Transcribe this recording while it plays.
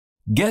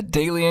Get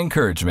daily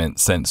encouragement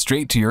sent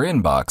straight to your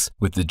inbox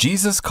with the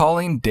Jesus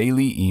Calling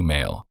Daily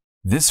email.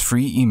 This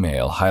free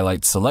email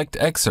highlights select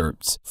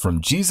excerpts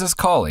from Jesus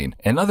Calling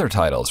and other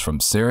titles from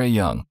Sarah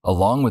Young,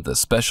 along with a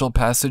special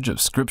passage of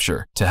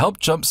Scripture to help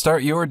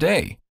jumpstart your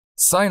day.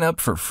 Sign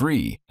up for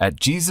free at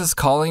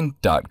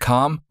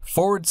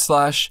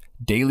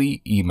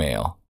jesuscalling.com/daily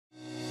email.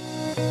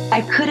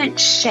 I couldn't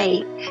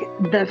shake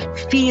the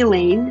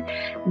feeling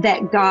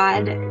that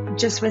God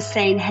just was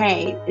saying,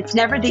 hey, it's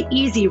never the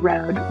easy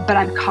road, but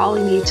I'm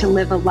calling you to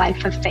live a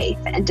life of faith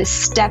and to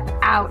step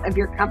out of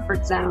your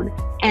comfort zone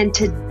and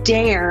to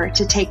dare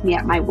to take me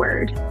at my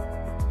word.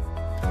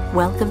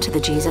 Welcome to the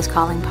Jesus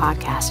Calling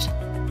podcast.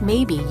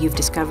 Maybe you've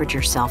discovered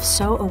yourself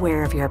so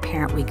aware of your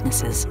apparent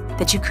weaknesses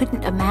that you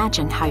couldn't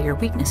imagine how your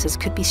weaknesses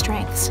could be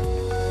strengths.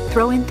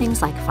 Throw in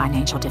things like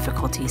financial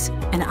difficulties,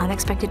 an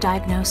unexpected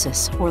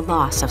diagnosis, or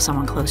loss of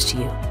someone close to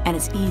you, and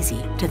it's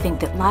easy to think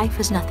that life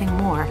is nothing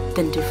more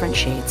than different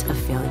shades of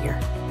failure.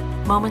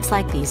 Moments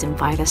like these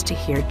invite us to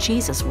hear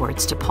Jesus'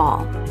 words to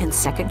Paul in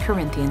 2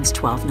 Corinthians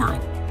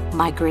 12:9.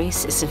 My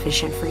grace is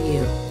sufficient for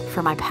you,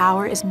 for my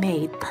power is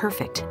made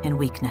perfect in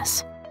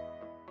weakness.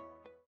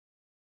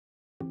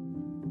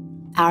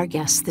 Our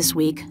guests this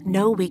week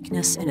know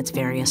weakness in its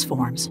various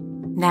forms.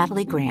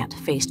 Natalie Grant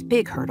faced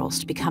big hurdles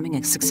to becoming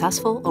a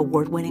successful,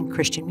 award-winning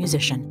Christian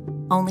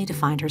musician, only to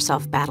find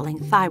herself battling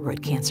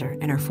thyroid cancer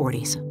in her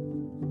 40s.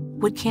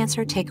 Would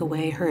cancer take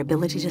away her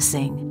ability to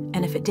sing?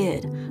 And if it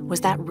did,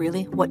 was that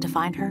really what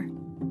defined her?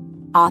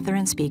 Author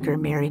and speaker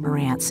Mary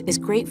Marantz is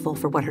grateful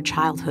for what her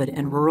childhood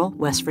in rural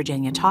West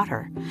Virginia taught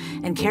her,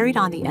 and carried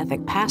on the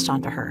ethic passed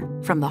on to her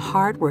from the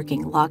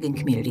hard-working logging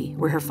community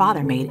where her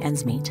father made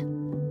ends meet.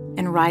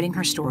 In writing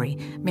her story,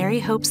 Mary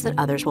hopes that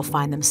others will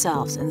find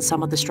themselves in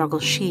some of the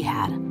struggles she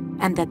had,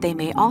 and that they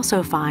may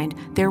also find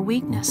their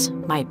weakness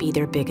might be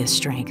their biggest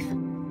strength.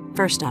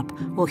 First up,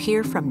 we'll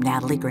hear from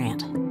Natalie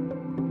Grant.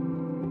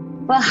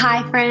 Well,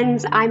 hi,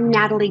 friends. I'm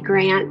Natalie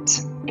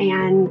Grant,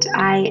 and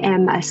I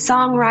am a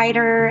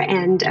songwriter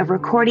and a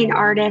recording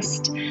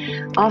artist,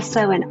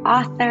 also an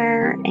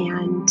author,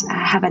 and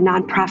I have a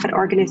nonprofit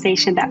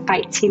organization that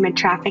fights human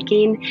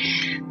trafficking.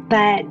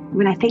 But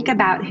when I think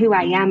about who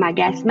I am, I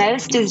guess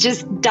most is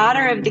just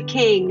daughter of the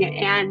King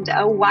and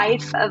a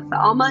wife of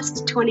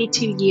almost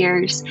 22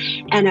 years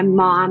and a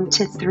mom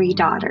to 3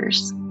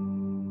 daughters.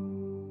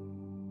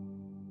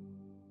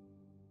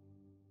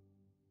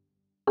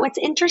 What's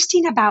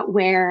interesting about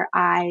where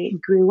I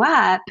grew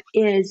up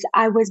is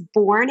I was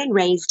born and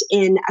raised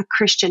in a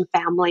Christian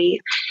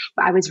family.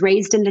 I was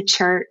raised in the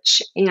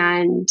church,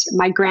 and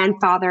my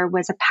grandfather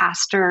was a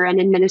pastor and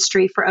in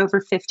ministry for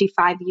over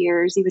 55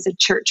 years. He was a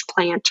church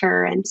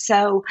planter. And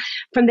so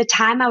from the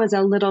time I was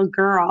a little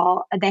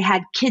girl, they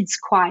had kids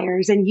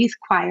choirs and youth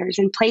choirs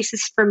and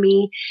places for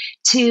me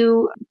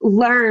to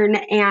learn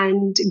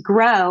and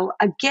grow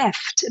a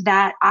gift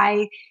that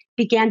I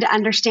began to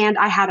understand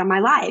I had in my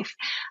life.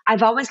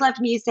 I've always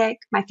loved music.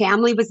 My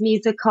family was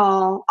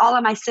musical. All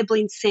of my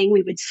siblings sing.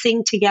 We would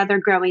sing together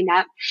growing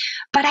up.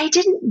 But I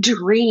didn't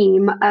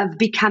dream of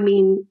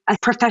becoming a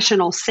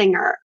professional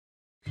singer.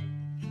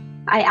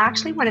 I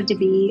actually wanted to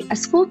be a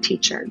school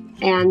teacher,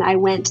 and I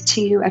went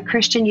to a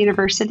Christian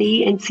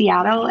university in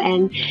Seattle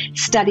and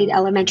studied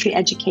elementary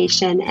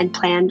education and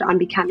planned on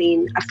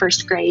becoming a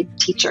first grade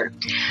teacher.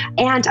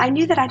 And I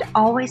knew that I'd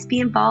always be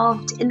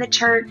involved in the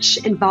church,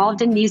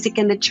 involved in music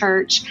in the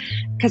church,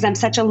 because I'm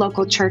such a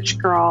local church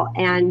girl,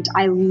 and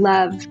I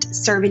loved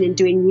serving and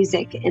doing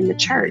music in the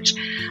church.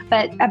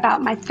 But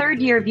about my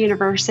 3rd year of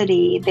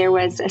university, there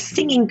was a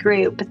singing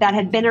group that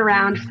had been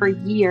around for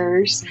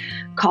years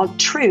called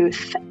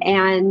Truth,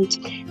 and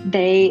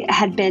they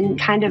had been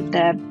kind of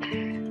the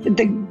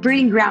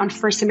breeding ground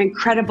for some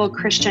incredible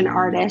Christian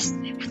artists,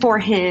 For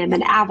Him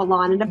and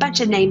Avalon and a bunch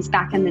of names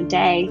back in the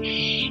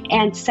day.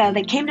 And so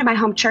they came to my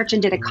home church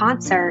and did a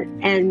concert,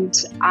 and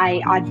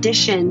I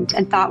auditioned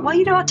and thought, well,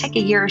 I'll take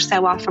a year or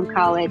so off from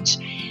college.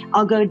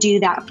 I'll go do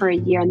that for a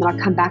year, and then I'll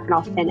come back and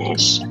I'll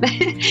finish.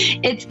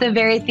 It's the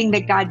very thing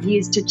that God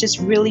used to just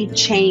really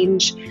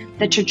change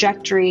the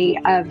trajectory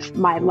of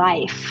my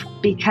life,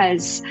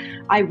 because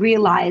I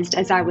realized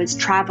as I was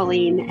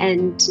traveling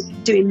and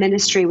doing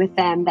ministry with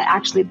them that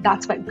actually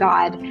that's what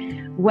God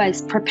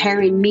was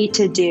preparing me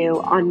to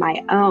do on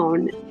my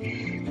own.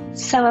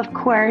 So, of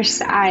course,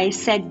 I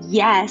said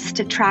yes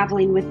to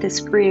traveling with this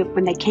group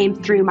when they came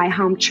through my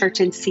home church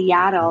in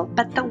Seattle.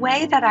 But the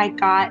way that I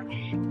got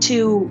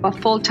to a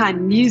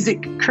full-time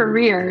music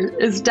career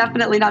is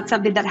definitely not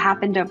something that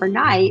happened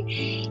overnight.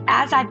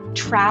 As I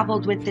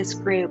traveled with this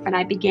group and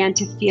I began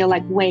to feel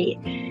like, wait,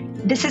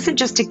 this isn't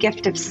just a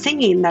gift of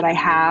singing that I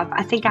have.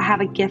 I think I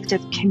have a gift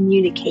of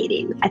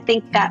communicating. I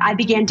think that I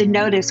began to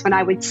notice when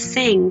I would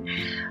sing,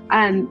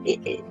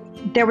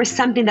 there was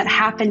something that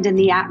happened in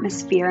the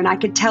atmosphere, and I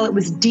could tell it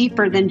was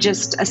deeper than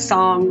just a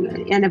song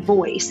and a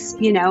voice,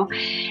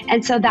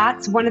 And so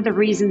that's one of the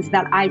reasons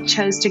that I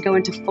chose to go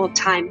into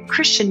full-time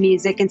Christian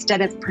music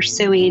instead of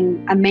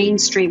pursuing a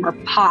mainstream or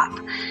pop,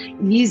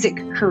 music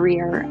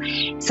career.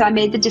 So I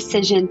made the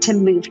decision to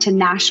move to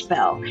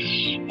Nashville.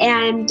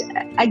 And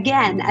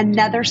again,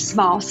 another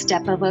small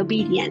step of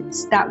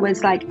obedience. That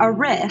was like a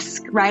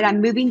risk, right?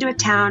 I'm moving to a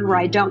town where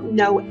I don't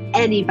know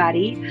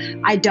anybody.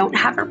 I don't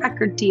have a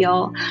record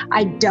deal.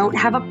 I don't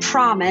have a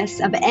promise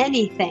of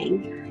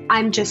anything.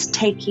 I'm just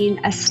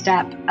taking a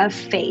step of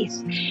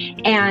faith.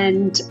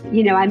 And,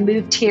 I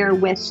moved here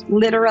with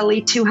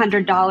literally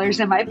 $200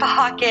 in my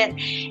pocket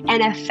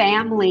and a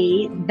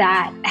family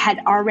that had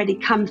already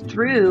come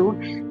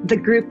through the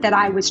group that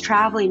I was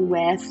traveling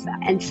with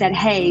and said,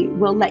 hey,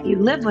 we'll let you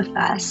live with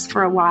us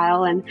for a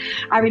while. And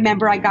I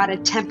remember I got a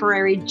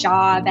temporary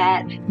job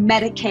at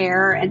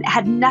Medicare and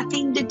had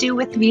nothing to do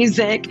with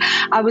music.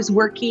 I was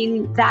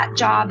working that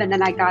job, and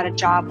then I got a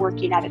job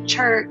working at a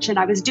church, and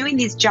I was doing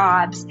these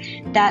jobs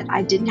that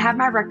I didn't have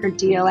my record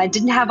deal. I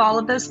didn't have all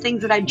of those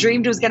things that I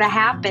dreamed was going to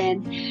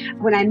happen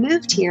when I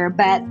moved here,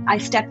 but I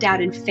stepped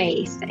out in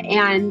faith,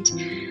 and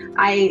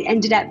I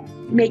ended up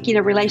making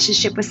a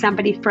relationship with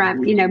somebody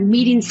from,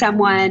 meeting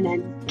someone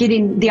and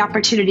getting the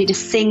opportunity to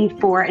sing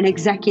for an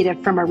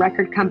executive from a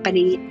record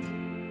company.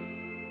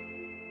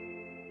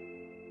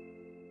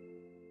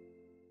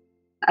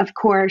 Of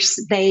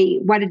course, they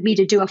wanted me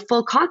to do a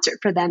full concert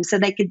for them so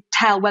they could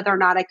tell whether or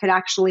not I could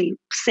actually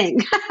sing.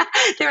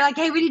 They were like,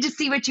 hey, we need to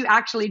see what you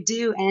actually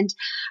do. And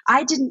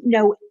I didn't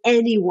know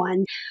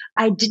anyone.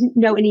 I didn't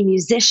know any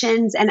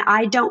musicians, and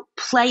I don't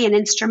play an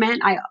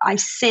instrument. I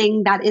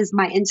sing. That is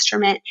my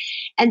instrument.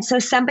 And so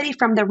somebody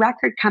from the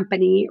record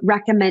company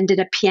recommended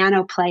a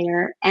piano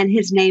player, and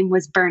his name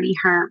was Bernie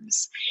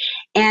Herms.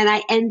 And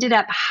I ended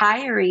up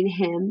hiring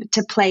him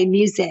to play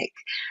music,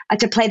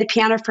 to play the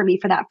piano for me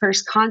for that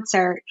first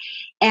concert.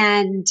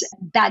 And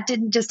that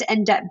didn't just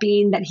end up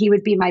being that he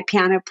would be my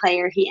piano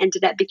player. He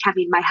ended up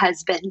becoming my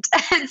husband.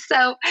 And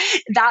so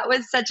that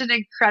was such an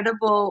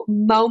incredible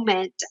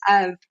moment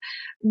of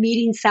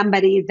meeting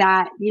somebody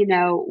that,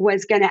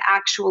 was going to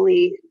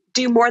actually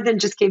do more than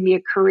just give me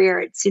a career.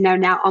 It's,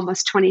 now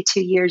almost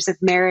 22 years of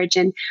marriage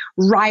and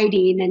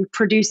writing and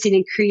producing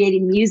and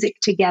creating music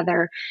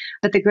together.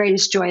 But the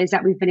greatest joy is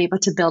that we've been able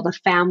to build a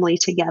family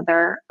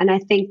together. And I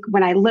think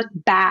when I look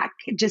back,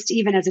 just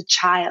even as a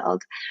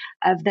child,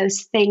 of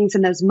those things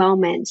and those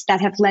moments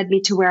that have led me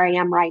to where I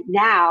am right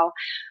now,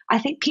 I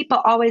think people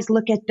always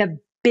look at the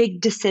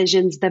big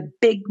decisions, the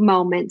big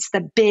moments,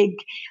 the big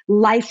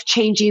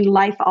life-changing,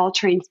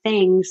 life-altering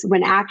things,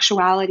 when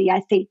actuality,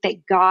 I think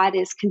that God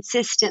is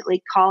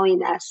consistently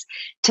calling us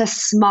to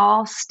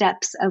small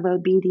steps of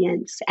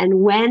obedience.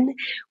 And when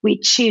we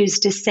choose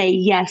to say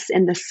yes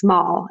in the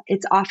small,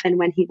 it's often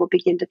when He will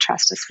begin to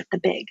trust us with the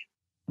big.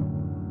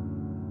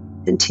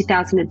 In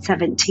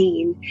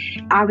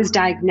 2017, I was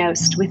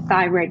diagnosed with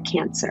thyroid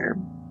cancer.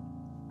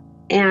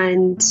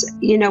 And,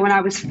 when I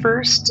was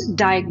first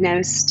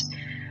diagnosed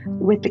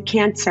with the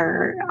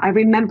cancer, I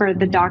remember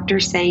the doctor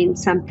saying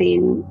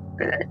something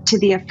to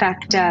the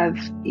effect of,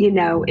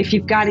 if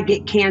you've got to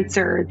get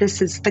cancer,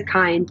 this is the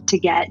kind to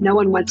get. No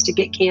one wants to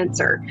get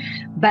cancer,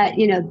 but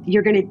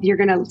you're going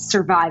to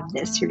survive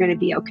this. You're going to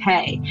be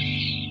okay.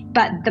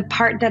 But the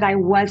part that I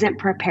wasn't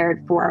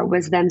prepared for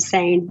was them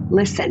saying,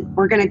 listen,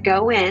 we're going to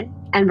go in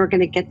and we're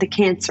going to get the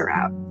cancer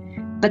out.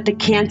 But the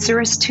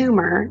cancerous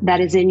tumor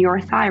that is in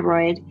your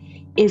thyroid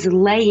is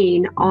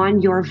laying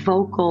on your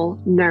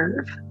vocal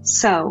nerve.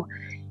 So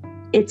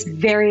it's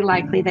very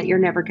likely that you're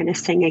never going to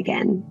sing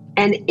again.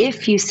 And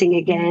if you sing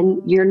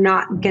again, you're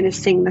not going to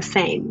sing the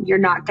same. You're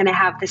not going to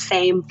have the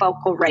same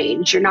vocal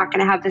range. You're not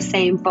going to have the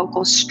same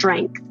vocal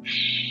strength.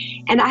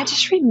 And I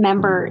just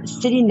remember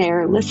sitting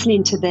there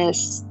listening to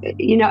this,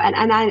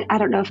 and I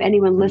don't know if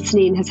anyone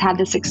listening has had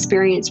this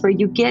experience where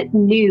you get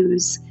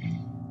news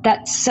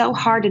that's so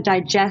hard to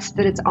digest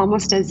that it's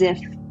almost as if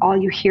all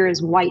you hear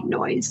is white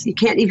noise. You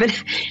can't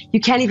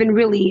even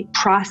really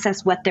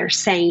process what they're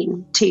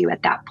saying to you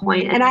at that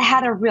point. And I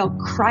had a real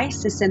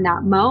crisis in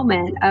that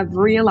moment of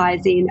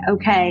realizing,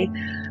 okay,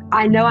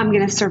 I know I'm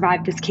going to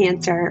survive this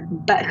cancer,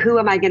 but who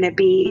am I going to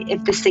be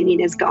if the singing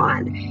is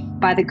gone?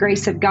 By the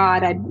grace of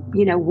God, I'd,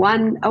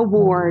 won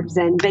awards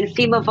and been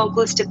Female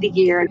Vocalist of the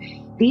Year.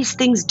 These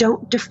things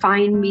don't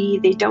define me.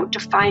 They don't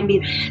define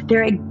me.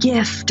 They're a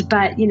gift,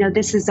 but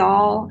this is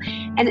all.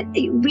 And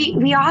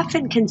we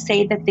often can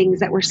say the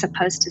things that we're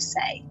supposed to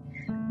say,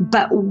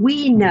 but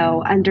we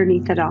know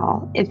underneath it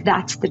all if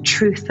that's the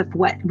truth of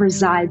what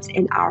resides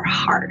in our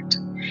heart.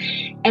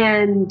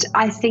 And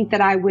I think that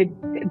I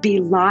would be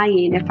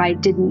lying if I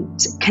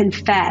didn't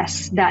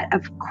confess that,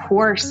 of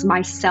course,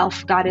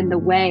 myself got in the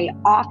way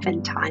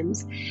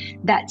oftentimes,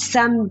 that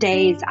some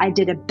days I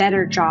did a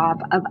better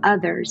job of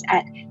others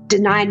at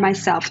denying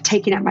myself,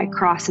 taking up my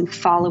cross and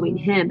following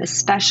Him,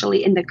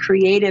 especially in the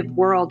creative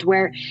world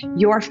where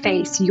your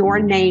face, your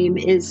name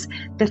is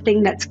the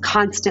thing that's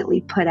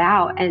constantly put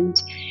out.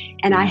 And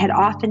I had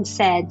often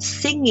said,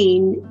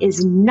 singing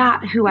is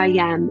not who I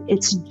am.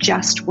 It's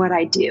just what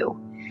I do.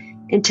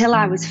 until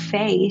I was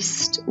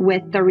faced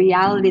with the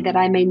reality that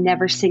I may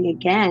never sing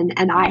again.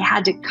 And I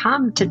had to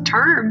come to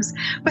terms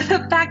with the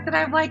fact that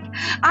I'm like,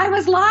 I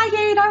was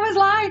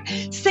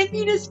lying.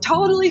 Singing is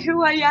totally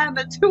who I am.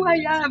 It's who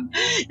I am.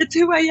 It's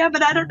who I am.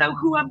 And I don't know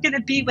who I'm going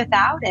to be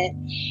without it.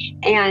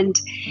 And,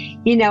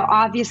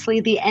 obviously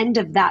the end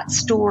of that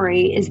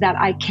story is that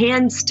I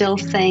can still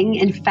sing.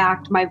 In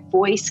fact, my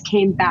voice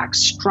came back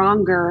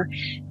stronger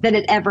than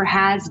it ever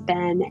has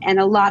been. And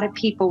a lot of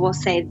people will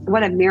say,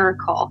 what a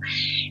miracle.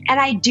 And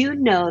I do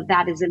know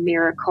that is a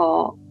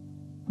miracle.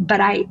 But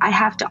I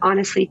have to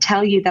honestly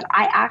tell you that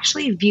I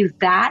actually view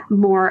that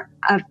more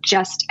of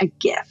just a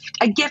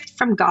gift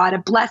from God, a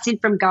blessing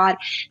from God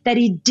that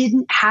he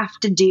didn't have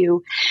to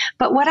do.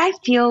 But what I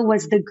feel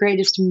was the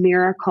greatest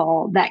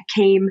miracle that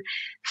came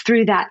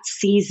through that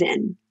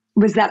season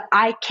was that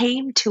I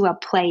came to a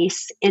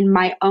place in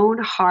my own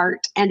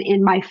heart and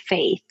in my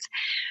faith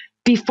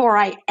before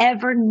I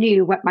ever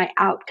knew what my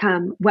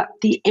outcome, what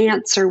the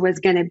answer was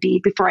going to be,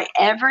 before I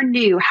ever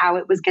knew how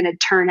it was going to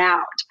turn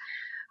out.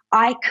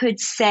 I could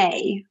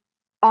say,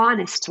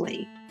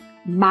 honestly,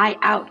 my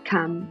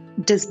outcome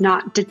does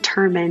not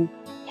determine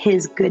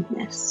his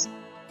goodness.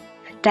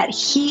 That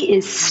he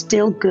is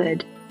still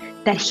good,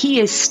 that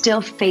he is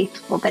still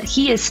faithful, that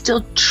he is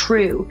still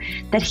true,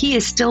 that he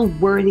is still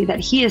worthy, that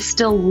he is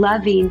still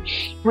loving.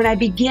 When I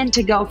begin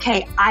to go,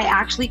 okay,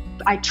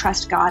 I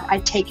trust God. I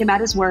take him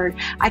at his word.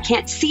 I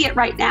can't see it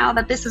right now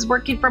that this is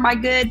working for my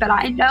good, but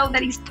I know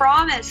that he's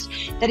promised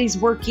that he's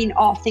working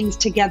all things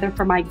together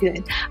for my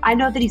good. I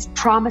know that he's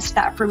promised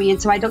that for me. And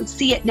so I don't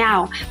see it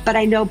now, but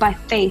I know by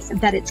faith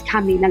that it's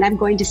coming and I'm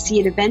going to see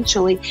it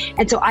eventually.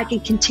 And so I can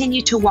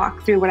continue to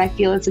walk through what I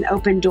feel is an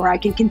open door. I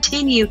can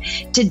continue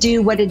to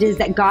do what it is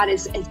that God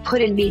has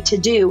put in me to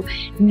do,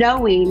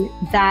 knowing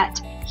that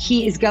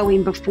he is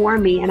going before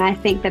me. And I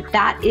think that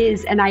that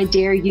is an I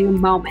dare you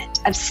moment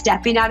of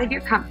stepping out of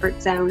your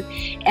comfort zone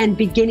and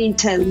beginning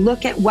to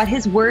look at what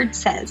his word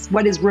says,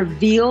 what his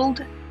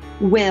revealed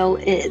will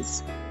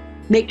is.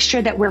 Make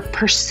sure that we're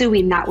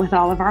pursuing that with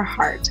all of our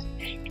heart.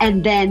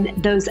 And then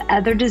those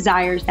other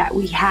desires that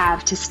we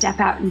have to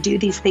step out and do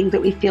these things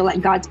that we feel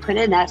like God's put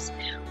in us,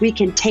 we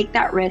can take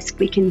that risk.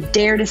 We can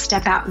dare to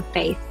step out in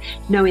faith,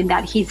 knowing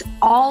that he's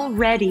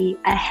already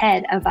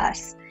ahead of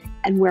us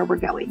and where we're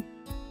going.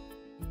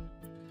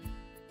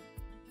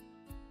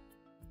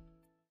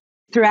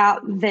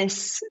 Throughout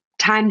this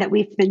time that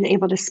we've been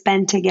able to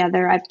spend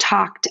together, I've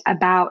talked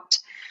about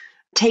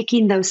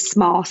taking those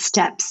small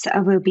steps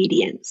of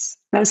obedience,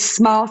 those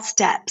small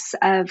steps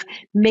of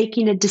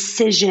making a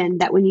decision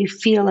that when you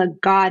feel a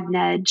God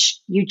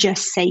nudge, you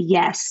just say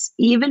yes,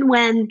 even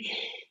when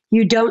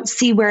you don't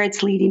see where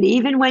it's leading,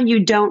 even when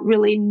you don't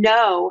really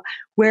know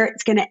where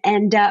it's going to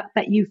end up,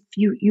 but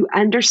you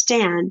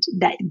understand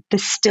that the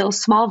still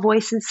small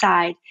voice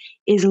inside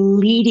is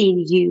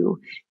leading you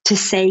to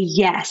say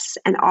yes.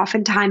 And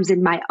oftentimes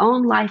in my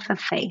own life of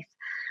faith,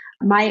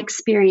 my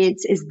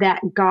experience is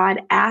that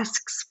God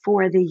asks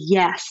for the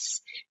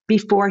yes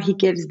before he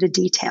gives the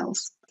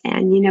details.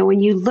 And, when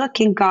you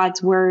look in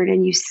God's word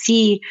and you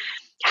see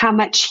how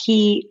much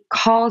he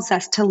calls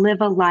us to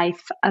live a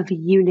life of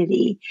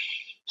unity,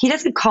 he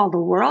doesn't call the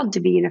world to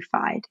be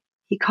unified.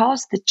 He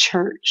calls the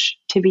church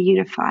to be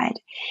unified.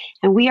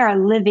 And we are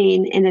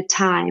living in a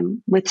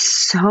time with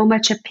so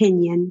much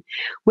opinion,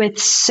 with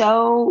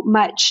so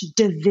much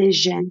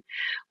division,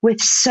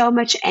 with so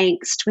much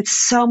angst, with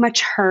so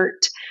much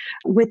hurt,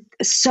 with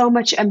so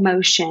much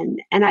emotion.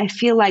 And I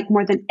feel like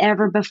more than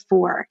ever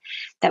before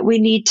that we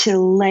need to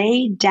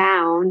lay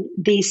down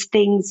these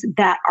things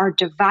that are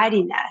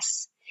dividing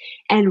us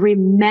and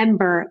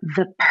remember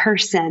the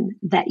person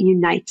that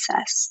unites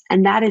us.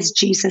 And that is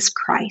Jesus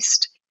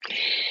Christ.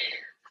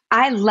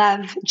 I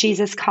love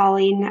Jesus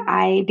Calling.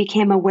 I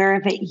became aware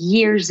of it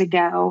years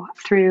ago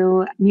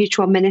through a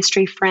mutual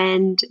ministry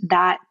friend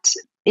that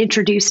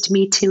introduced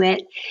me to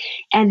it.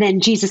 And then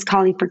Jesus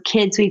Calling for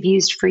Kids, we've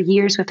used for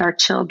years with our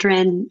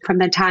children from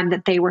the time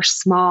that they were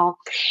small.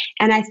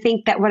 And I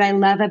think that what I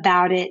love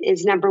about it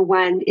is, number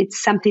one,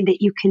 it's something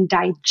that you can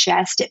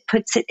digest. It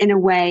puts it in a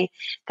way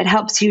that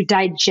helps you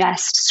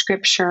digest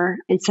scripture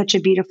in such a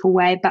beautiful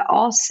way, but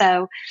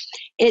also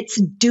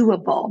it's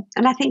doable.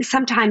 And I think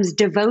sometimes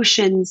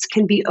devotions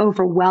can be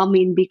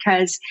overwhelming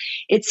because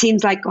it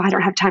seems like, I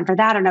don't have time for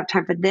that. I don't have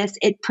time for this.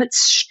 It puts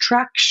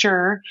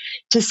structure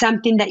to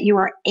something that you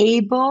are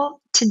able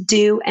to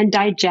do and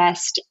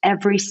digest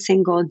every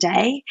single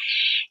day.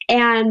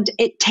 And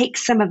it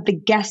takes some of the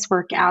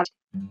guesswork out.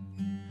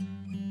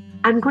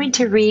 I'm going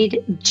to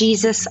read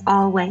Jesus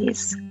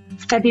Always,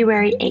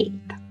 February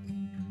 8th.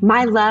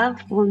 My love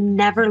will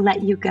never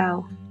let you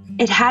go.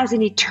 It has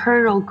an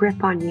eternal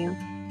grip on you.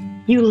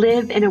 You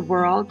live in a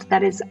world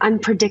that is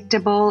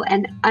unpredictable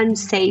and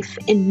unsafe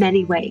in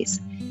many ways.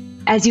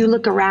 As you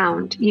look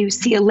around, you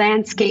see a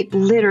landscape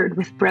littered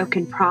with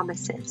broken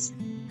promises.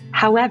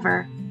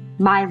 However,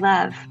 my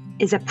love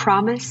is a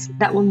promise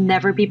that will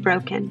never be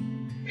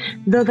broken.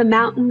 Though the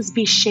mountains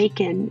be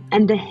shaken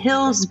and the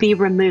hills be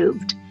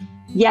removed,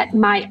 yet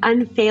my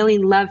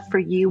unfailing love for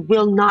you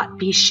will not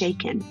be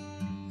shaken.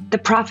 The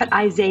prophet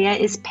Isaiah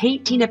is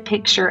painting a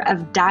picture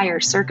of dire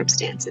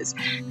circumstances,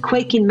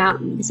 quaking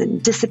mountains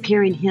and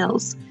disappearing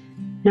hills.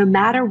 No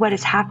matter what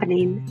is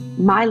happening,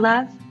 my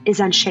love is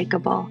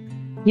unshakable.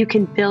 You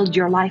can build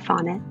your life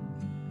on it.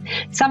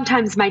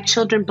 Sometimes my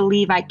children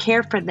believe I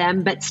care for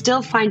them, but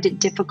still find it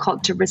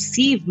difficult to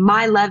receive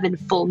my love in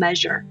full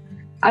measure.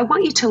 I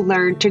want you to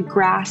learn to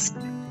grasp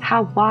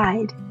how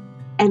wide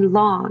and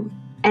long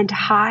and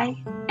high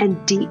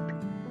and deep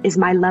is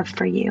my love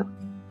for you.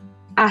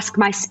 Ask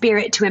my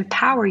Spirit to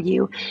empower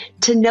you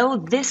to know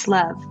this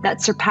love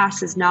that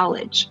surpasses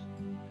knowledge.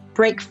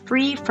 Break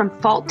free from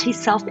faulty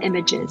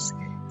self-images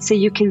so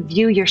you can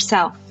view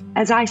yourself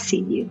as I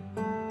see you,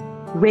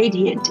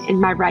 radiant in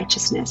my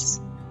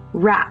righteousness,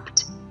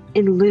 wrapped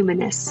in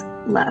luminous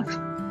love.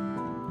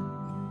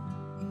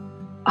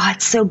 Oh,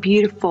 it's so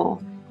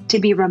beautiful to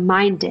be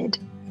reminded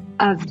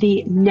of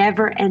the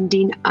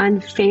never-ending,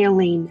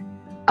 unfailing,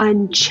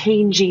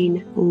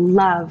 unchanging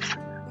love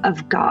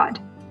of God,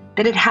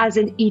 that it has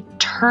an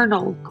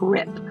eternal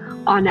grip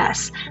on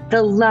us,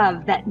 the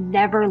love that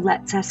never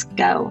lets us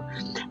go.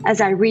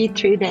 As I read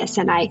through this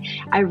and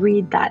I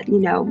read that,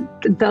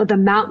 though the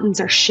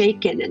mountains are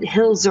shaken and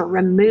hills are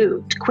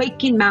removed,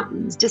 quaking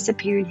mountains,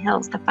 disappearing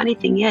hills. The funny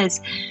thing is,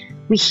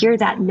 we hear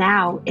that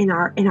now in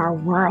our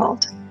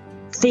world.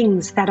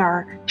 Things that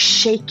are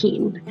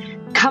shaking,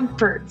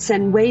 comforts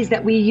and ways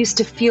that we used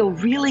to feel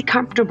really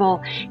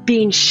comfortable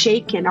being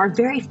shaken, our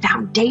very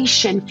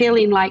foundation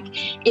feeling like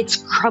it's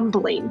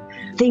crumbling,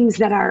 things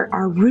that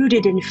are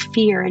rooted in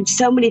fear, and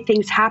so many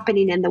things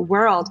happening in the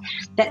world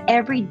that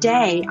every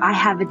day I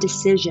have a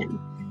decision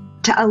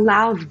to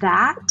allow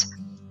that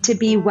to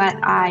be what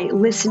I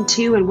listen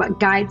to and what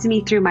guides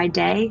me through my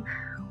day,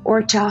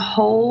 or to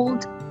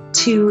hold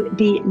to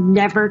the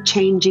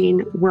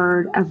never-changing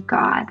Word of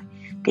God.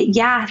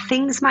 That,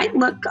 things might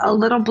look a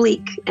little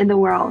bleak in the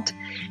world.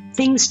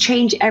 Things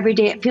change every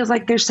day. It feels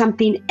like there's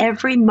something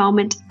every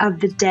moment of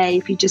the day.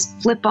 If you just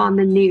flip on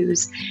the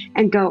news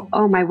and go,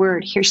 oh my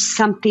word, here's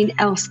something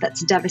else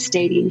that's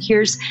devastating.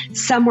 Here's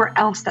somewhere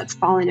else that's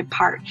falling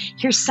apart.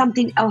 Here's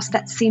something else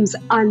that seems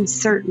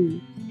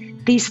uncertain.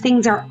 These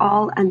things are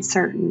all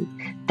uncertain.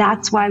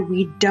 That's why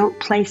we don't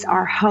place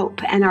our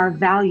hope and our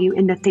value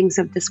in the things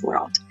of this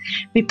world.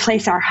 We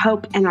place our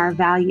hope and our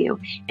value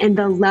in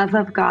the love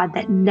of God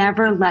that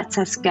never lets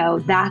us go.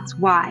 That's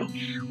why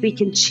we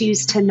can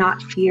choose to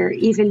not fear,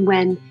 even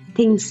when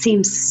things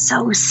seem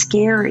so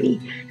scary.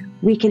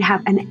 We can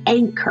have an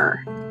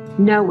anchor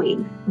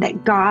knowing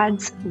that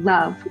God's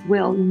love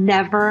will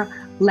never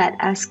let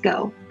us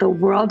go. The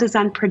world is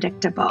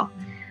unpredictable,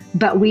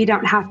 but we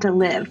don't have to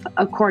live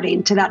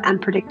according to that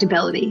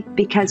unpredictability,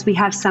 because we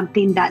have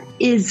something that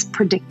is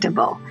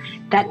predictable,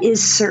 that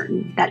is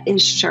certain, that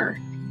is sure,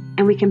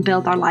 and we can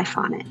build our life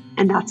on it.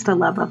 And that's the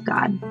love of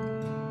God.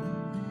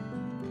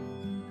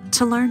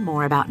 To learn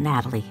more about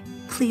Natalie,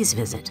 please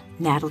visit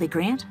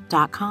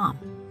nataliegrant.com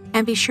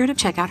and be sure to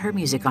check out her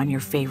music on your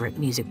favorite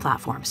music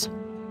platforms.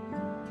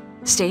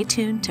 Stay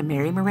tuned to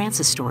Mary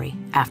Marantz's story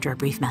after a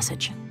brief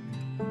message.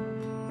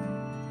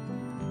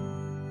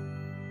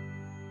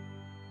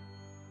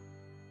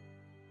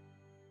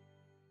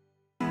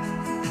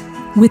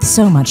 With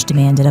so much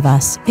demanded of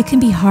us, it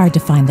can be hard to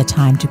find the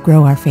time to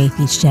grow our faith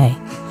each day.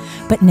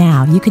 But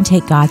now you can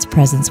take God's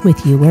presence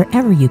with you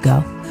wherever you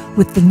go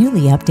with the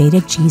newly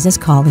updated Jesus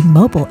Calling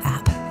mobile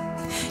app.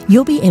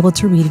 You'll be able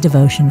to read a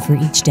devotion for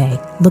each day,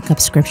 look up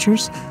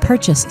scriptures,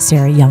 purchase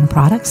Sarah Young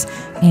products,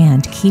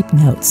 and keep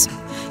notes.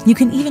 You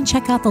can even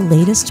check out the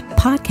latest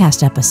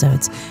podcast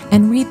episodes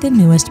and read the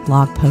newest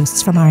blog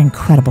posts from our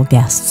incredible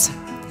guests.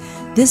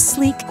 This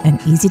sleek and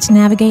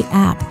easy-to-navigate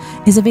app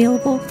is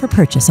available for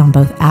purchase on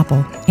both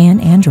Apple and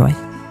Android.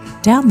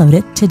 Download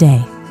it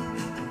today.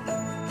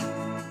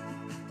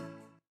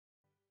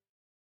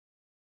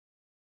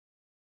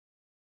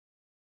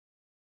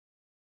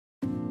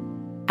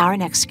 Our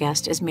next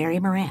guest is Mary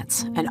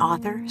Marantz, an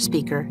author,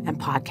 speaker, and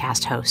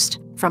podcast host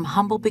from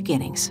humble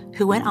beginnings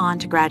who went on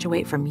to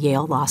graduate from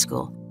Yale Law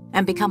School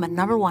and become a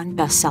 #1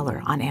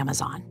 bestseller on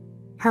Amazon.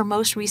 Her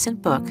most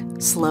recent book,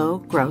 Slow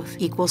Growth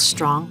Equals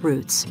Strong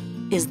Roots,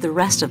 is the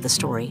rest of the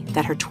story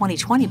that her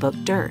 2020 book,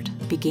 Dirt,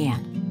 began.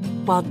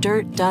 While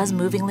Dirt does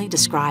movingly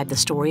describe the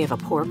story of a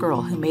poor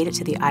girl who made it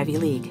to the Ivy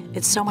League,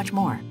 it's so much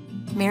more.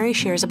 Mary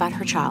shares about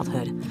her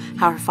childhood,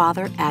 how her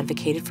father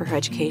advocated for her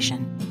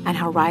education, and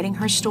how writing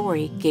her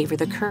story gave her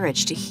the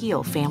courage to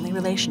heal family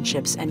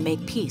relationships and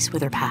make peace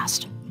with her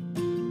past.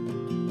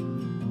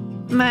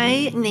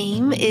 My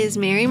name is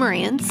Mary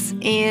Marantz,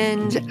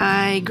 and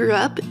I grew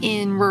up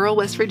in rural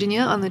West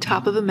Virginia on the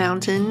top of a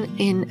mountain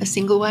in a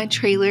single-wide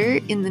trailer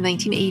in the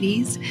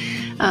 1980s.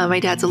 My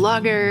dad's a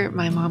logger,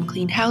 my mom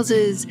cleaned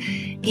houses,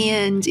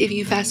 and if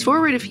you fast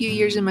forward a few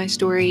years in my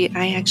story,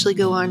 I actually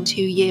go on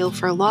to Yale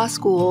for law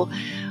school,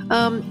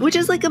 which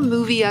is like a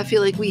movie I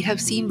feel like we have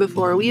seen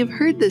before. We have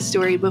heard this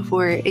story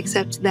before,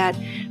 except that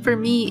for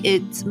me,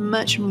 it's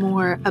much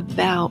more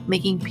about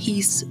making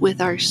peace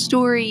with our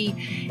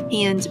story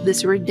and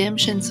this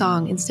redemption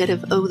song instead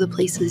of, oh, the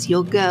places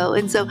you'll go.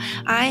 And so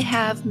I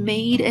have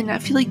made, and I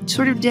feel like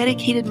sort of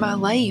dedicated my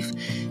life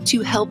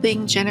to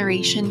helping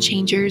generation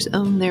changers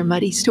own their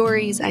muddy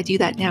stories. I do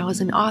that now as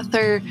an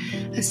author,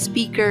 a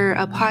speaker,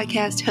 a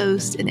podcast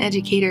host, an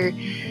educator,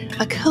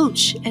 a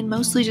coach, and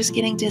mostly just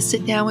getting to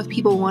sit down with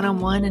people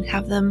one-on-one and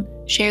have them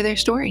share their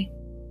story.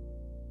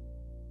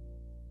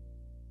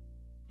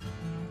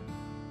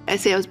 I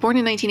say I was born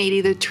in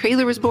 1980. The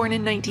trailer was born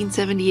in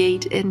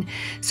 1978, and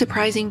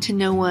surprising to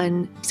no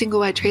one,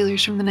 single-wide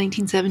trailers from the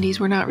 1970s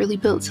were not really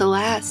built to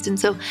last. And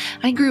so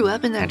I grew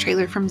up in that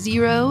trailer from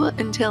 0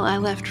 until I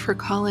left for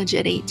college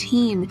at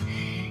 18.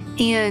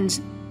 And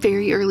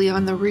very early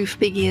on, the roof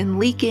began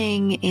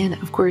leaking, and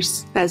of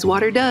course, as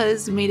water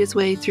does, made its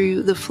way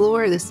through the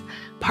floor. This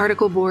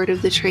particle board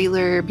of the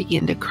trailer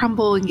began to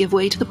crumble and give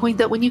way to the point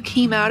that when you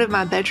came out of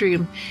my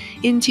bedroom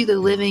into the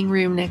living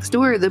room next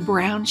door, the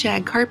brown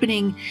shag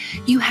carpeting,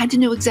 you had to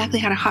know exactly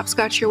how to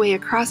hopscotch your way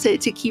across it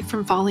to keep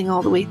from falling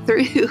all the way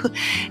through.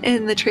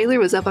 And the trailer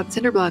was up on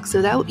cinder blocks,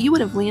 so that you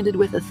would have landed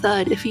with a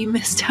thud if you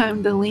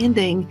mistimed the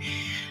landing.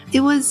 It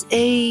was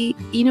a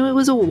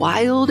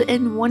wild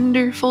and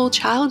wonderful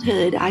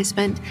childhood. I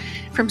spent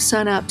from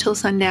sun up till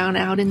sundown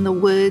out in the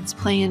woods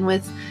playing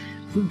with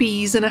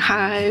bees in a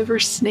hive or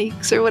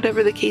snakes or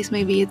whatever the case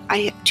may be.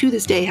 I, to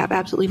this day, have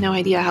absolutely no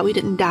idea how we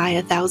didn't die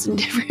 1,000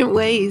 different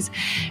ways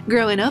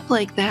growing up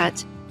like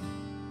that.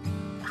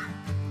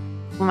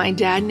 My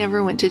dad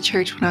never went to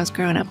church when I was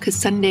growing up because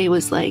Sunday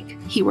was like,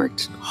 he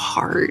worked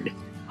hard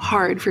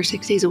for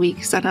 6 days a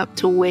week, sun up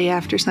to way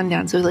after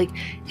sundown. So like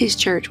his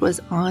church was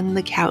on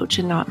the couch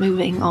and not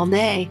moving all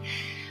day.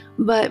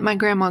 But my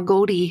grandma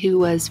Goldie, who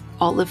was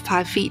all of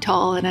 5 feet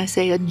tall, and I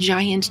say a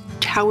giant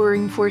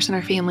towering force in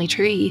our family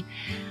tree,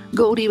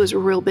 Goldie was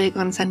real big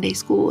on Sunday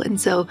school. And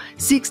so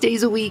 6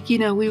 days a week,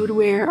 we would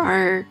wear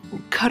our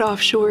cutoff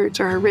shorts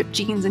or our ripped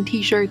jeans and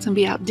t-shirts and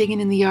be out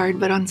digging in the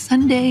yard. But on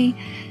Sunday,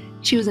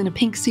 she was in a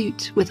pink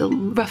suit with a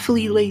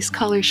ruffly lace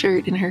collar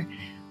shirt and her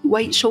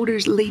white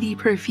shoulders lady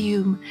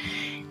perfume.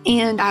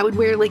 And I would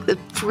wear like the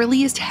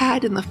frilliest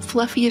hat and the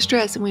fluffiest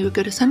dress, and we would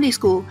go to Sunday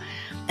school.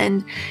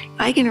 And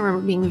I can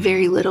remember being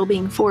very little,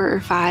 being 4 or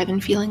 5,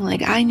 and feeling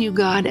like I knew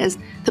God as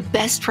the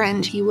best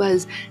friend. He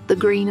was the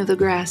green of the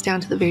grass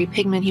down to the very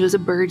pigment. He was a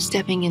bird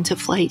stepping into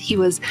flight. He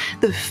was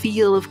the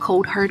feel of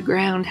cold, hard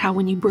ground, how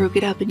when you broke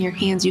it up in your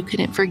hands, you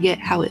couldn't forget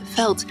how it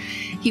felt.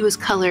 He was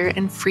color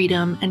and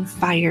freedom and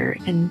fire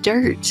and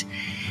dirt.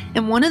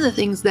 And one of the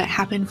things that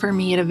happened for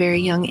me at a very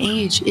young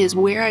age is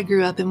where I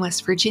grew up in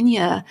West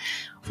Virginia,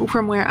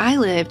 from where I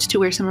lived to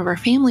where some of our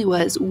family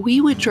was, we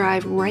would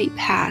drive right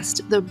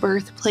past the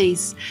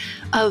birthplace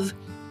of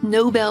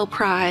Nobel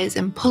Prize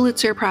and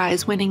Pulitzer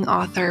Prize winning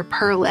author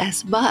Pearl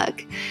S.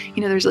 Buck.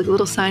 There's like a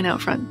little sign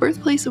out front,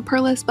 birthplace of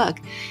Pearl S. Buck.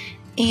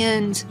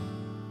 And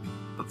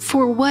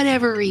for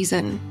whatever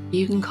reason,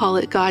 you can call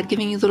it God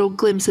giving you little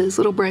glimpses,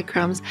 little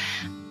breadcrumbs,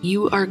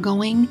 you are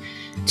going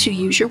to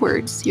use your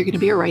words. You're going to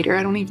be a writer.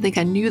 I don't even think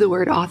I knew the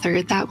word author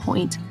at that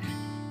point.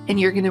 And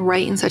you're going to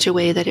write in such a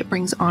way that it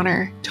brings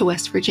honor to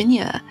West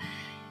Virginia.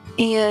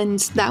 And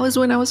that was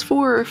when I was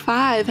 4 or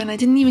 5, and I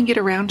didn't even get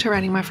around to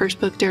writing my first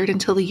book, Dirt,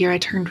 until the year I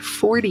turned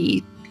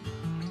 40.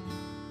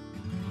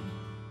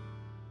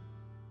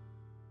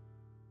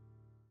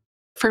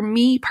 For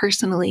me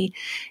personally,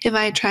 if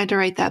I had tried to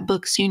write that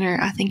book sooner,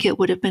 I think it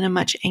would have been a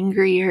much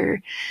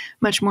angrier,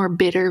 much more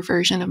bitter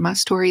version of my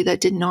story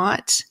that did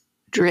not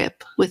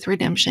drip with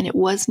redemption. It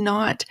was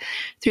not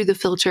through the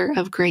filter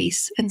of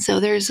grace. And so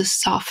there's a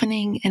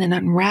softening and an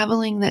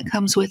unraveling that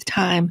comes with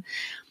time.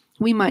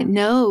 We might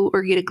know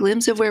or get a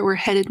glimpse of where we're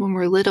headed when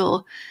we're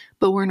little,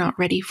 but we're not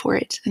ready for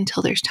it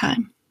until there's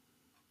time.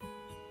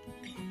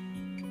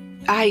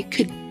 I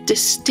could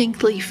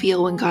distinctly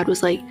feel when God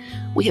was like,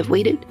 we have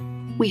waited,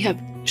 we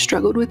have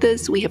struggled with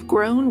this, we have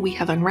grown, we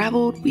have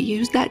unraveled, we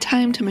used that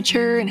time to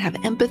mature and have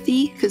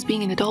empathy, because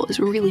being an adult is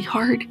really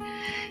hard.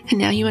 And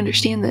now you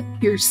understand that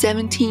your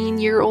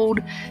 17-year-old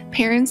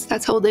parents,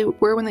 that's how old they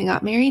were when they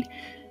got married,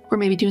 were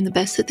maybe doing the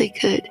best that they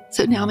could.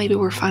 So now maybe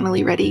we're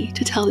finally ready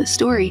to tell this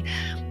story.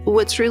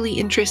 What's really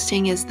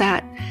interesting is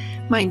that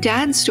my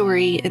dad's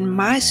story and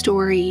my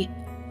story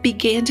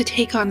began to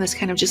take on this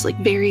kind of just like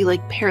very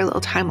like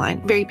parallel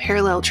timeline, very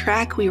parallel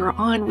track we were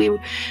on. We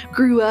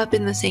grew up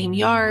in the same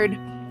yard.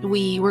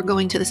 We were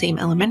going to the same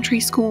elementary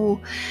school.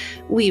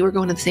 We were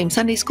going to the same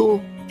Sunday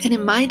school. And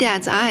in my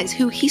dad's eyes,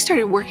 he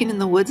started working in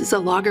the woods as a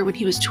logger when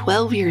he was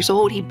 12 years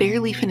old. He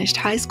barely finished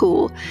high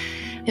school.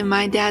 In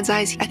my dad's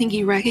eyes, I think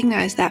he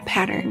recognized that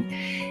pattern.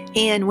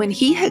 And when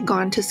he had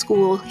gone to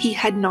school, he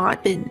had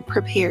not been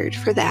prepared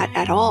for that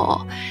at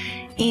all.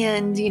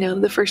 And,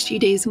 the first few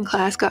days in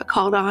class got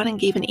called on and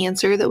gave an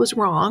answer that was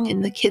wrong,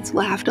 and the kids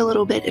laughed a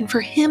little bit. And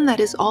for him, that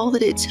is all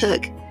that it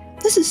took.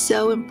 This is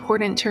so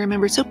important to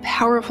remember, so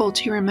powerful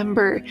to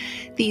remember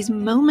these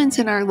moments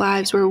in our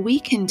lives where we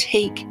can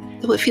take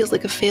what feels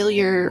like a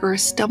failure or a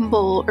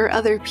stumble or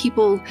other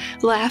people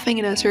laughing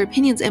at us or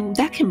opinions. And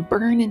that can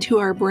burn into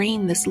our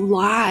brain this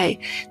lie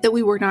that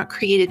we were not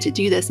created to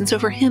do this. And so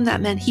for him,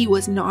 that meant he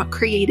was not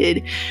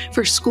created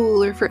for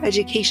school or for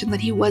education,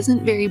 that he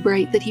wasn't very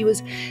bright, that he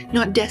was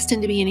not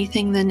destined to be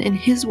anything than, in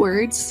his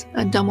words,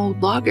 a dumb old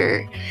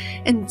blogger.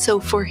 And so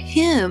for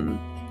him,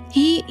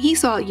 he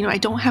saw, I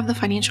don't have the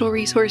financial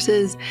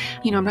resources,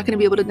 I'm not going to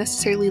be able to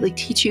necessarily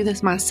teach you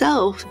this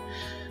myself.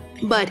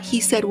 But he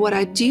said, what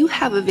I do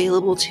have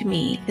available to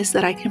me is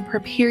that I can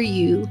prepare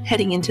you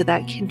heading into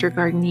that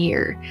kindergarten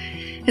year.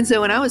 And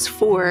so when I was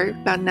 4,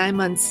 about 9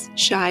 months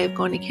shy of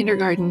going to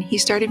kindergarten, he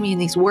started me in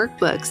these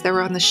workbooks that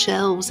were on the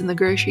shelves in the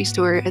grocery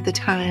store at the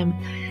time.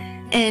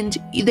 And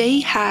they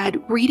had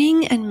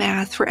reading and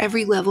math for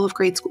every level of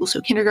grade school,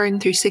 so kindergarten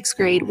through 6th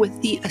grade,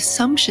 with the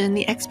assumption,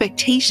 the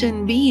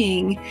expectation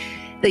being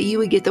that you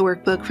would get the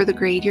workbook for the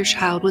grade your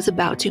child was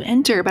about to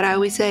enter. But I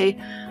always say,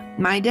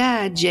 my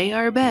dad,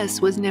 J.R.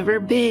 Bess, was never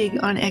big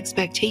on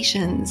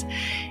expectations.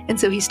 And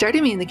so he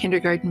started me in the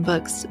kindergarten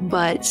books,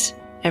 but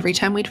every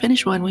time we'd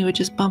finish one, we would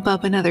just bump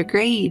up another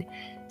grade.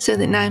 So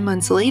that 9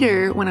 months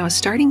later, when I was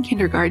starting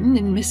kindergarten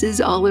in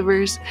Mrs.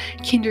 Oliver's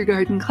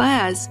kindergarten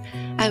class,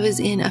 I was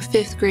in a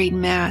 5th grade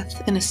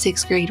math and a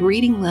 6th grade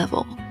reading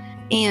level.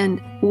 And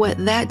what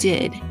that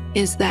did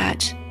is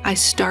that I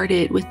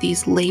started with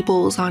these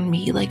labels on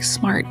me, like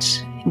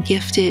smart and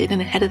gifted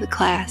and ahead of the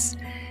class.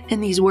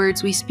 And these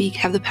words we speak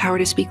have the power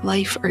to speak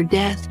life or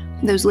death.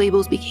 Those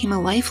labels became a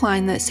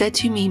lifeline that said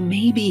to me,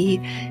 maybe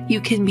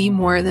you can be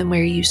more than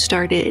where you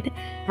started.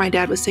 My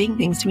dad was saying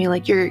things to me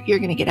like, you're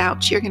going to get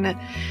out, you're going to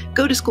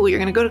go to school, you're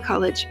going to go to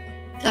college.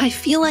 I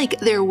feel like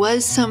there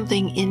was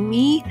something in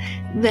me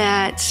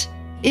that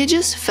it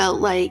just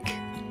felt like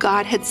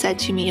God had said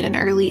to me at an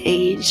early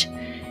age,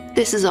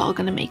 this is all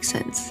going to make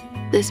sense.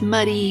 This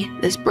muddy,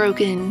 this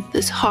broken,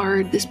 this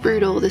hard, this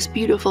brutal, this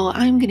beautiful,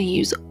 I'm going to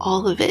use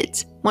all of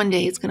it. One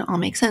day it's going to all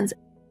make sense.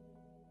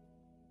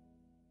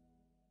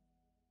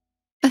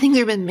 I think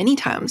there have been many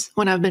times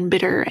when I've been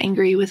bitter or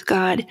angry with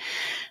God.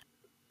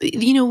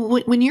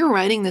 When you're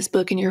writing this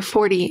book and you're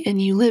 40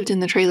 and you lived in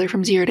the trailer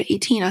from 0 to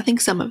 18, I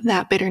think some of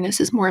that bitterness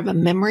is more of a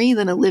memory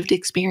than a lived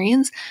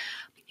experience.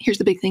 Here's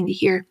the big thing to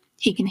hear.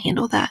 He can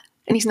handle that.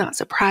 And he's not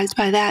surprised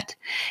by that.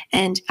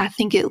 And I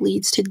think it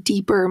leads to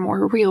deeper,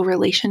 more real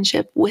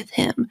relationship with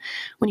him.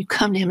 When you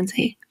come to him and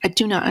say, I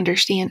do not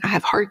understand. I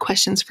have hard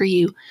questions for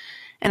you.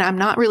 And I'm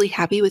not really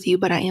happy with you,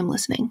 but I am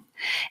listening.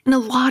 In a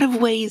lot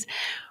of ways,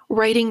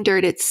 writing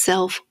dirt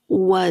itself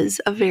was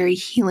a very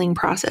healing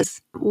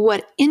process.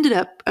 What ended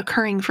up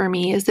occurring for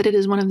me is that it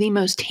is one of the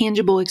most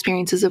tangible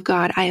experiences of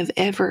God I have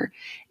ever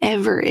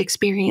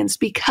experienced,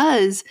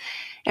 because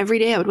every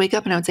day I would wake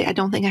up and I would say, I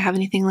don't think I have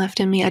anything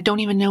left in me. I don't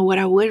even know what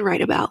I would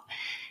write about.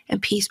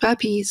 And piece by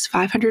piece,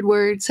 500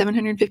 words,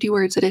 750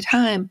 words at a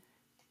time,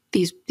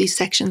 these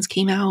sections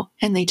came out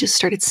and they just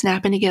started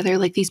snapping together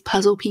like these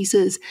puzzle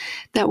pieces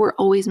that were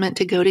always meant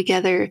to go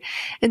together.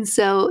 And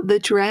so the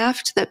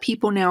draft that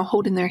people now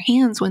hold in their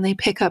hands when they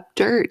pick up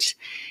dirt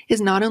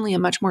is not only a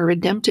much more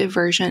redemptive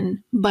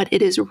version, but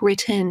it is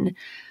written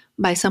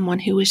by someone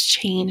who was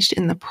changed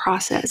in the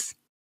process.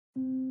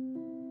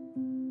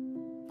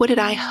 What did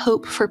I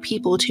hope for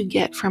people to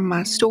get from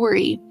my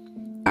story?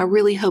 I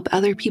really hope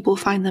other people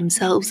find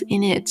themselves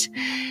in it.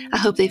 I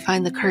hope they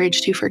find the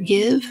courage to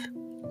forgive,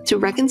 to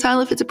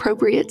reconcile if it's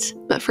appropriate,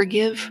 but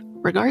forgive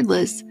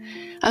regardless.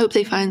 I hope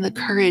they find the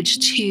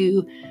courage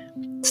to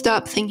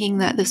stop thinking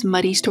that this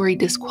muddy story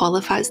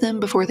disqualifies them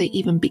before they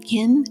even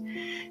begin,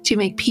 to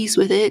make peace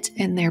with it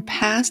and their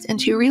past, and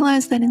to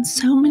realize that in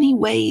so many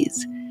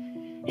ways,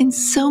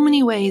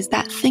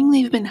 that thing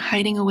they've been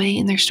hiding away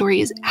in their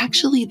story is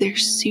actually their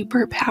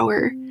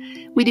superpower.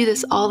 We do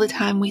this all the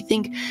time. We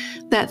think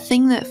that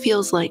thing that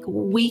feels like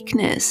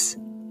weakness,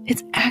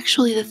 it's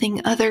actually the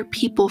thing other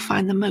people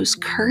find the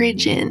most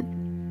courage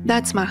in.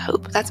 That's my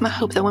hope. That's my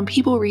hope, that when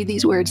people read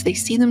these words, they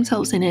see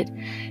themselves in it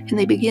and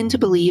they begin to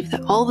believe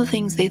that all the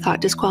things they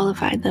thought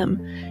disqualified them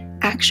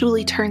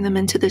actually turn them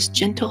into this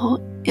gentle,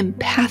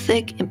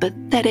 empathic,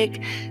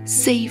 empathetic,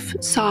 safe,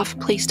 soft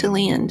place to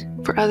land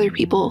for other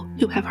people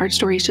who have hard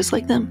stories just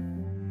like them.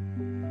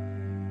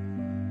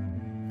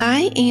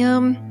 I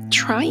am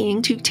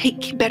trying to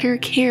take better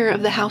care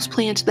of the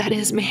houseplant that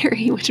is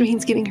Mary, which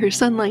means giving her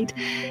sunlight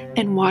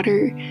and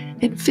water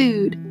and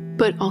food,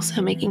 but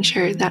also making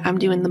sure that I'm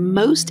doing the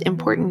most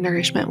important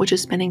nourishment, which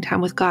is spending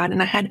time with God.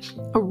 And I had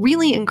a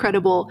really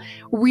incredible,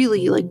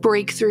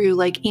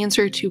 breakthrough,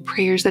 answer to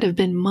prayers that have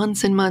been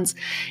months and months,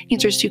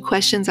 answers to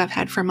questions I've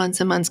had for months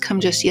and months come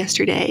just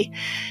yesterday,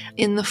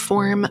 in the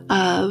form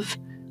of,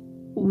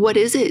 what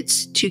is it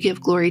to give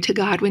glory to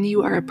God when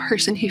you are a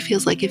person who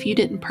feels like if you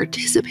didn't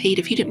participate,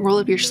 if you didn't roll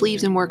up your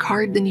sleeves and work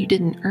hard, then you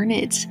didn't earn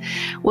it?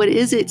 What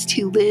is it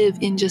to live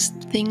in just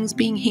things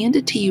being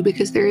handed to you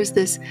because there is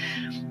this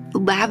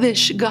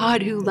lavish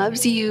God who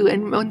loves you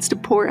and wants to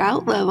pour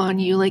out love on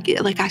you?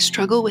 I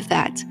struggle with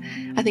that.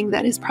 I think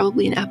that is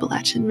probably an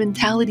Appalachian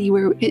mentality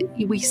where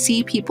we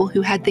see people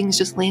who had things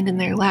just land in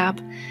their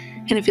lap.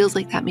 And it feels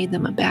like that made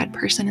them a bad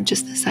person. And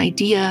just this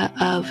idea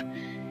of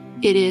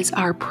it is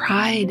our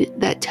pride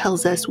that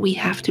tells us we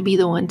have to be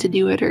the one to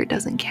do it or it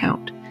doesn't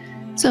count.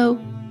 So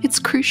it's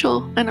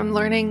crucial, and I'm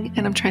learning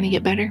and I'm trying to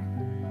get better.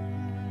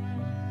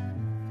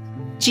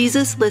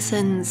 Jesus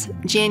Listens,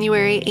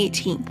 January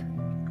 18th.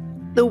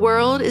 The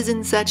world is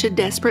in such a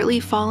desperately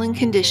fallen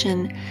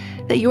condition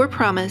that your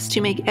promise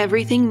to make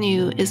everything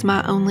new is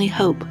my only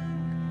hope.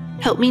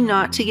 Help me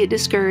not to get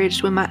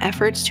discouraged when my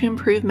efforts to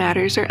improve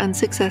matters are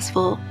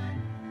unsuccessful.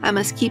 I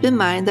must keep in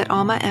mind that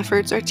all my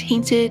efforts are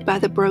tainted by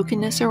the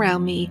brokenness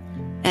around me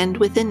and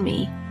within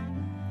me.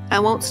 I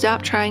won't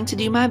stop trying to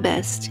do my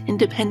best in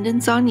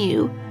dependence on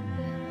you,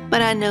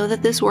 but I know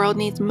that this world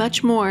needs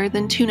much more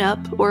than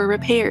tune-up or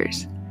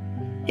repairs.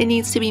 It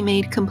needs to be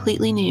made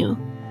completely new,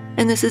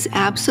 and this is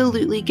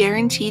absolutely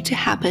guaranteed to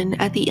happen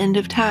at the end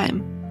of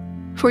time.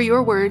 For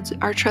your words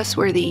are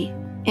trustworthy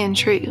and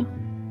true.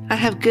 I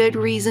have good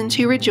reason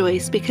to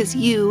rejoice because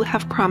you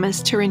have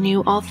promised to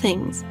renew all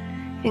things,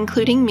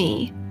 including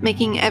me,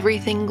 making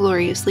everything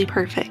gloriously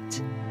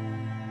perfect.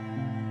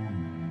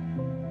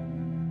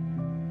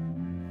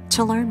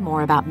 To learn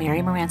more about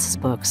Mary Marantz's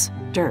books,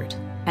 Dirt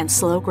and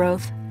Slow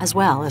Growth, as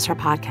well as her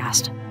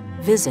podcast,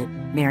 visit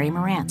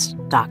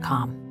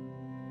marymarantz.com.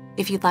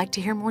 If you'd like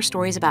to hear more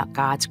stories about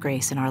God's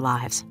grace in our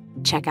lives,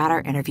 check out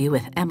our interview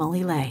with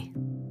Emily Lay.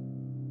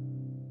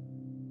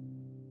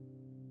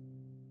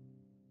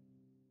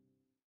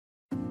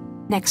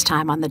 Next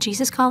time on the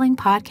Jesus Calling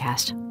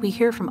podcast, we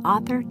hear from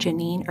author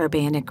Janine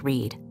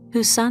Urbanik-Reed,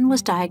 whose son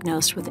was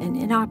diagnosed with an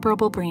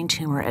inoperable brain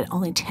tumor at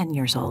only 10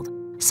 years old.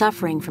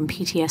 Suffering from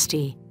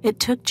PTSD, it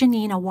took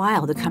Janine a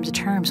while to come to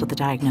terms with the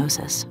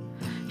diagnosis.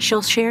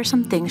 She'll share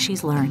some things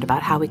she's learned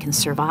about how we can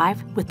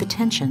survive with the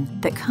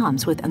tension that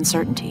comes with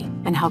uncertainty,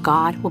 and how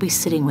God will be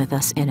sitting with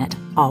us in it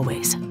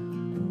always.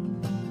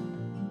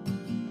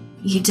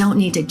 You don't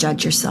need to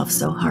judge yourself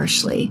so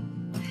harshly.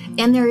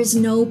 And there is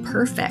no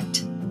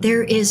perfect.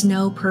 There is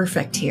no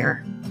perfect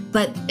here.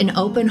 But an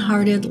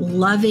open-hearted,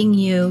 loving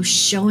you,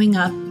 showing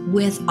up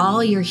with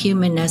all your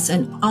humanness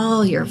and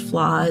all your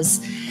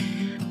flaws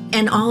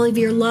and all of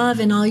your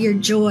love and all your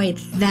joy,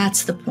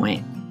 that's the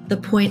point. The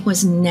point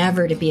was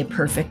never to be a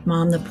perfect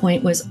mom. The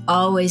point was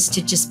always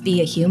to just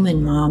be a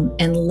human mom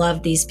and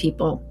love these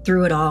people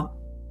through it all.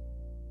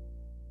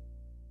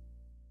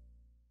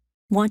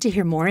 Want to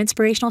hear more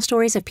inspirational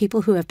stories of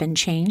people who have been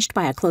changed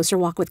by a closer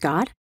walk with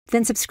God?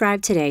 Then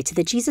subscribe today to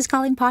the Jesus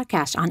Calling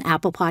podcast on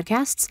Apple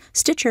Podcasts,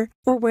 Stitcher,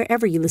 or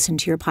wherever you listen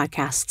to your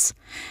podcasts.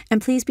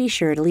 And please be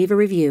sure to leave a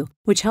review,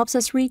 which helps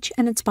us reach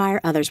and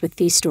inspire others with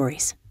these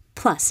stories.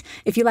 Plus,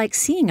 if you like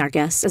seeing our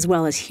guests as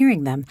well as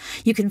hearing them,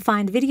 you can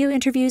find video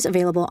interviews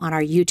available on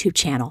our YouTube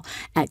channel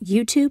at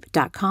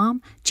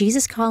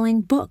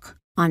youtube.com/JesusCallingBook,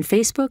 on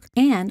Facebook,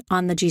 and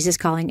on the Jesus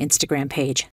Calling Instagram page.